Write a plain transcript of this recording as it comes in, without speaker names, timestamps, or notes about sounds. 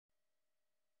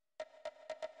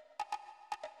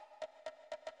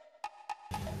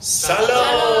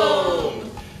Shalom!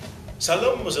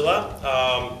 Shalom Mozilla.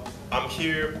 I'm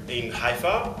here in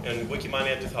Haifa in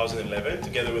Wikimania 2011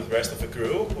 together with the rest of the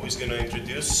crew who is going to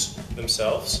introduce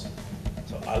themselves.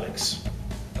 So Alex.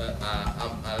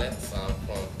 I'm Alex, I'm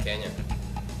from Kenya.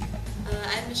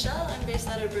 I'm Michelle, I'm based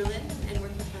out of Berlin and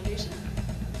work for Foundation.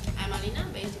 I'm Alina,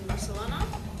 based in Barcelona.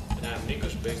 And I'm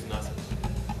Nikos, based in Athens.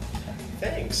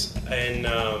 Thanks. And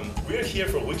we're here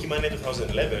for Wikimania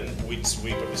 2011, which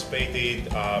we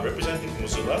participated representing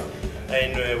Mozilla.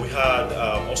 And we had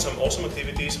awesome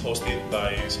activities hosted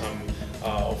by some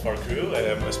of our crew,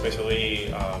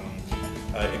 especially a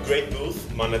great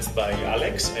booth managed by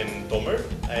Alex and Tomer.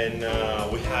 And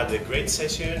we had a great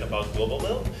session about Global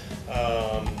Melt,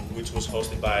 which was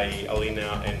hosted by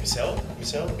Alina and Michelle.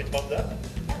 Michelle, a bit about that?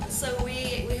 So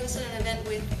we hosted an event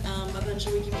with a bunch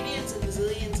of Wikimanians and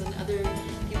Mozillians and other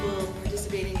people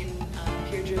participating in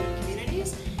peer-driven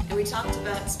communities. And we talked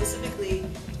about specifically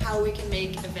how we can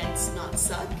make events not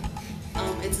suck.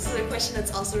 This is a question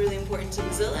that's also really important to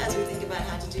Mozilla as we think about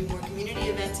how to do more community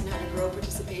events and how to grow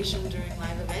participation during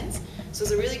live events. So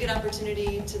it's a really good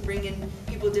opportunity to bring in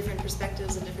people with different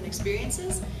perspectives and different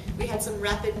experiences. We had some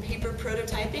rapid paper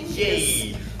prototyping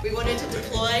because we wanted to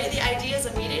deploy the ideas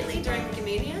immediately during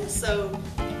Wikimania. So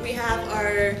we have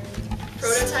our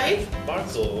prototype.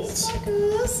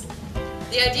 Sparklez.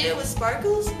 The idea with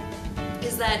Sparklez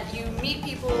is that you meet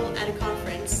people at a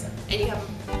conference and you have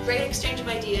a great exchange of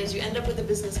ideas, you end up with a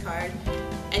business card,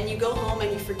 and you go home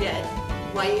and you forget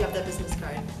why you have that business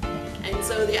card. And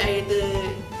so the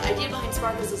idea behind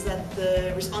Sparklez is that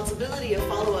the responsibility of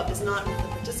follow-up is not with the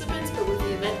participants, but with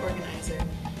the event organizer.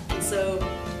 And so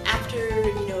after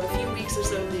a few weeks or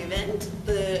so of the event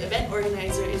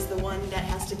organizer is the one that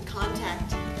has to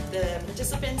contact the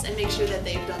participants and make sure that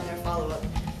they've done their follow-up.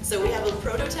 So we have a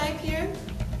prototype here,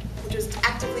 which was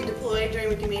actively deployed during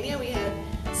Wikimania. We had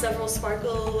several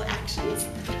Sparkle actions,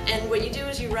 and what you do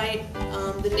is you write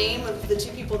the name of the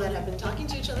two people that have been talking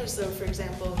to each other. So for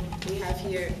example, we have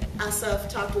here Asaf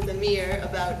talked with Amir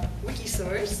about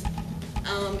Wikisource,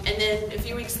 and then a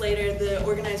few weeks later the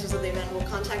organizers of the event will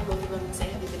contact both of them and say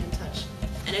have you been in touch.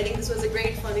 And I think this was a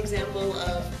great fun example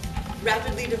of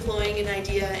rapidly deploying an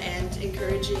idea and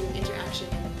encouraging interaction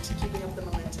and keeping up the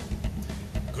momentum.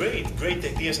 Great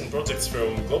ideas and projects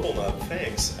from Global Map,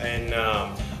 thanks. And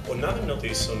another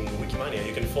notice on Wikimania,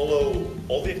 you can follow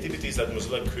all the activities that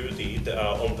Mozilla crew did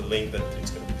on the link that is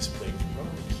going to be displayed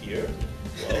right here.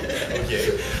 Well,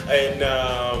 okay. And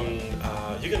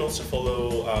you can also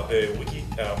follow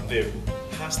the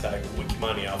hashtag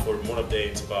Wikimania for more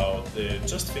updates about the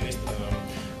just finished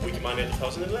Wikimania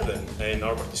 2011 and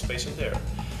our participation there.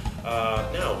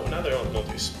 Now, another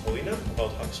notice, Paulina,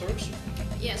 about Hackasaurus.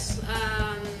 Yes,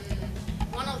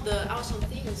 one of the awesome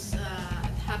things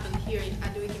that happened here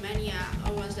at Wikimania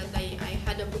was that I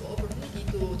had the opportunity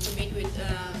to meet with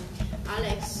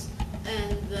Alex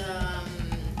and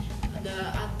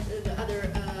the other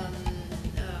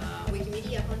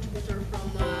Wikimedia contributor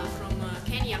from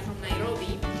Kenya, from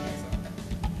Nairobi,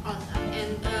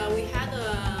 and we had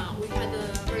a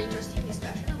very interesting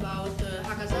discussion about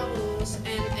Hackasaurus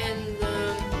and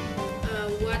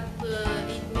what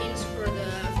it means for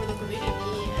the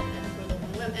community and for the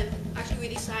web. And actually, we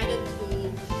decided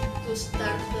to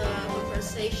start the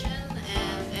conversation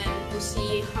and to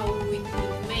see how we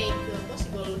could make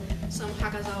possible some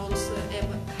Hackasaurus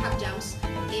hack jams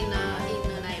in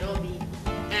Nairobi,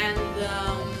 and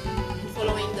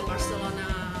following the Barcelona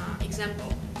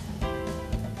example.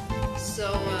 So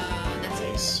that's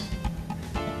nice.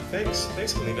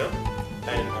 Thanks, Alina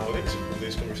and Alex for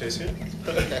this conversation.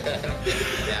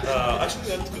 Actually,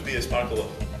 that could be a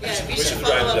sparkle. Yeah, we should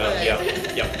write it down.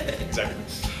 Yeah, exactly.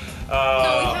 no, we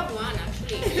have one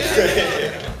actually.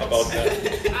 About that.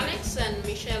 Alex and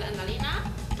Michelle and Alina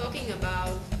talking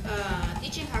about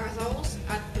teaching Hackasaurus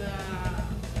at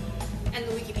and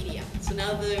Wikipedia. So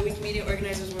now the Wikimedia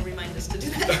organizers will remind us to do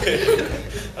that.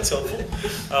 That's helpful.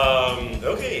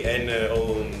 Okay, and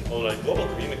on like global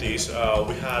communities,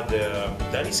 we had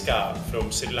Danishka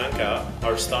from Sri Lanka,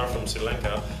 our star from Sri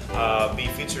Lanka, be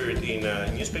featured in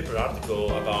a newspaper article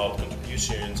about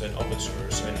contributions and open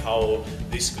source and how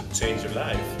this could change your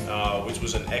life, which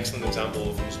was an excellent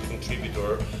example of a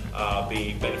contributor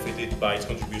being benefited by its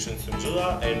contributions to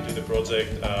Mozilla and to the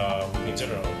project in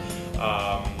general.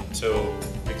 So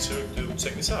make sure to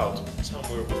check this out.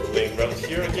 Somewhere with the link right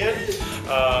here again.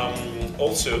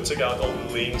 Also check out all the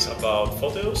links about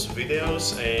photos,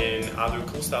 videos, and other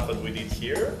cool stuff that we did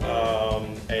here.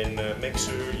 And make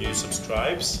sure you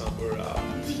subscribe somewhere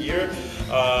here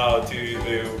to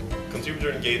the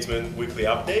contributor engagement weekly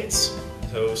updates.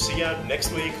 So see ya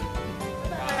next week.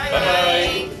 Bye.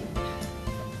 Bye.